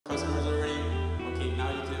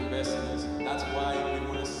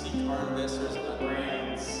producers and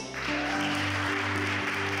brands.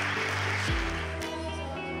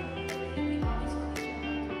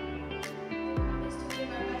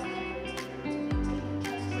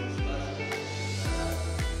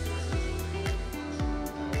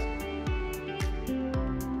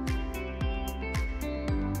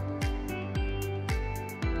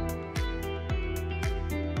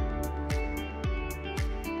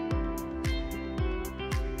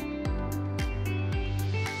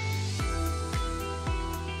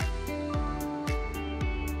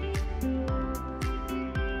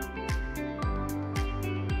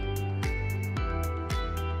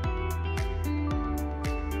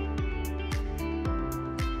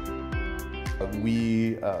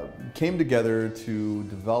 We came together to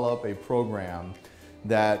develop a program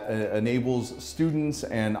that enables students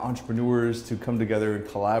and entrepreneurs to come together and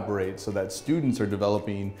collaborate so that students are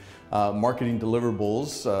developing marketing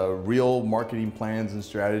deliverables, real marketing plans and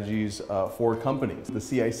strategies for companies. The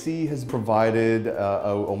CIC has provided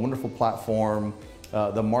a wonderful platform,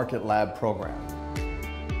 the Market Lab program.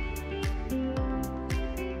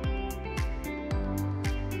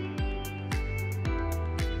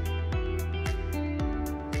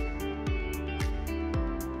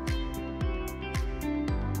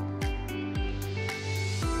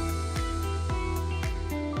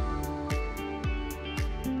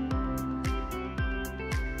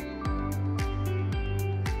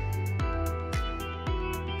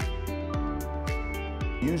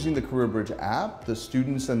 Using the CareerBridge app, the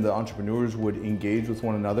students and the entrepreneurs would engage with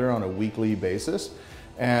one another on a weekly basis,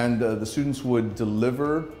 and the students would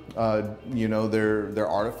deliver their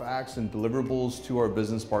artifacts and deliverables to our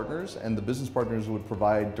business partners, and the business partners would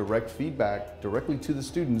provide direct feedback directly to the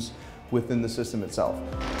students within the system itself.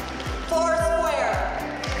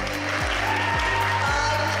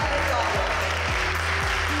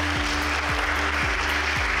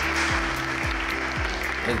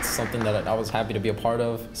 It's something that I was happy to be a part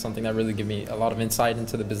of, something that really gave me a lot of insight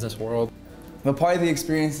into the business world. But part of the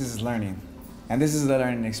experience is learning, and this is the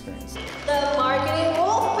learning experience. The Marketing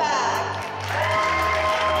Wolf Pack!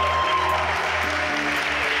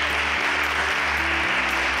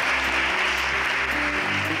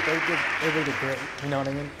 They did great, you know what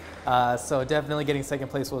I mean? So definitely getting second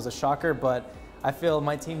place was a shocker, but I feel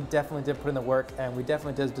my team definitely did put in the work, and we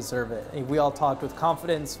definitely did deserve it. We all talked with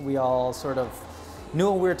confidence, we all sort of knew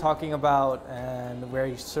what we were talking about and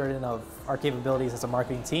very certain of our capabilities as a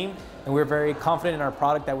marketing team, and we were very confident in our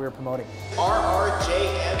product that we were promoting.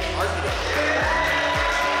 RRJM Marketing.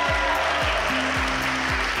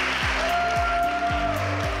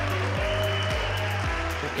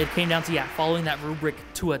 It came down to, following that rubric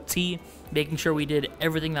to a T, making sure we did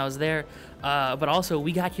everything that was there. But also,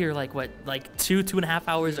 we got here like 2.5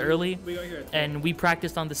 hours early, and we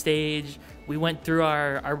practiced on the stage. We went through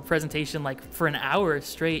our presentation for an hour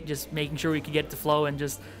straight, just making sure we could get it to flow and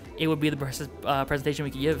just it would be the best presentation we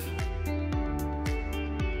could give.